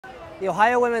The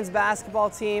Ohio women's basketball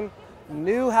team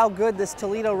knew how good this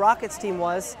Toledo Rockets team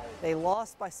was. They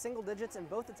lost by single digits in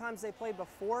both the times they played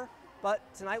before, but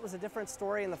tonight was a different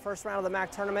story in the first round of the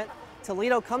MAC tournament.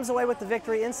 Toledo comes away with the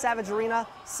victory in Savage Arena,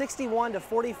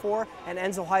 61-44, and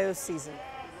ends Ohio's season.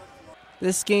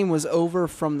 This game was over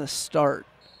from the start.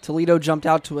 Toledo jumped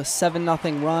out to a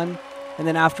 7-0 run, and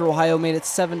then after Ohio made it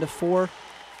 7-4,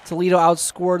 Toledo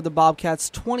outscored the Bobcats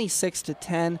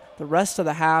 26-10 the rest of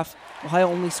the half. Ohio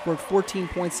only scored 14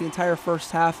 points the entire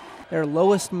first half, their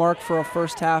lowest mark for a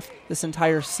first half this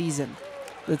entire season.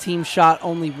 The team shot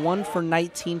only 1 for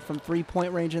 19 from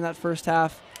three-point range in that first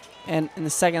half, and in the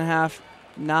second half,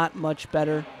 not much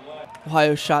better.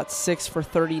 Ohio shot 6 for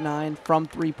 39 from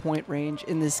three-point range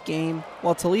in this game,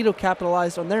 while Toledo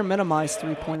capitalized on their minimized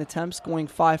three-point attempts, going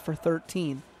 5 for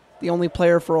 13. The only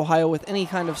player for Ohio with any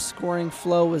kind of scoring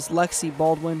flow was Lexi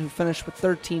Baldwin, who finished with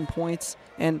 13 points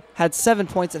and had 7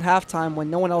 points at halftime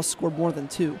when no one else scored more than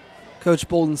 2. Coach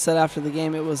Bolden said after the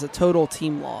game it was a total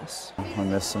team loss. We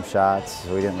missed some shots.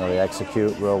 We didn't really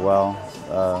execute real well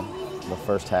the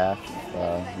first half.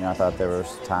 I thought there were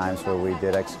times where we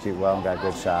did execute well and got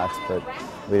good shots, but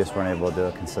we just weren't able to do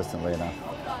it consistently enough.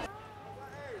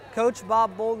 Coach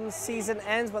Bob Bolden's season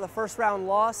ends with a first-round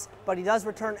loss, but he does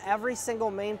return every single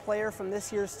main player from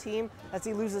this year's team as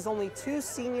he loses only 2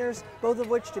 seniors, both of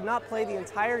which did not play the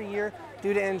entire year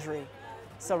due to injury.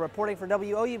 So reporting for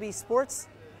WOUB Sports,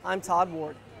 I'm Todd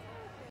Ward.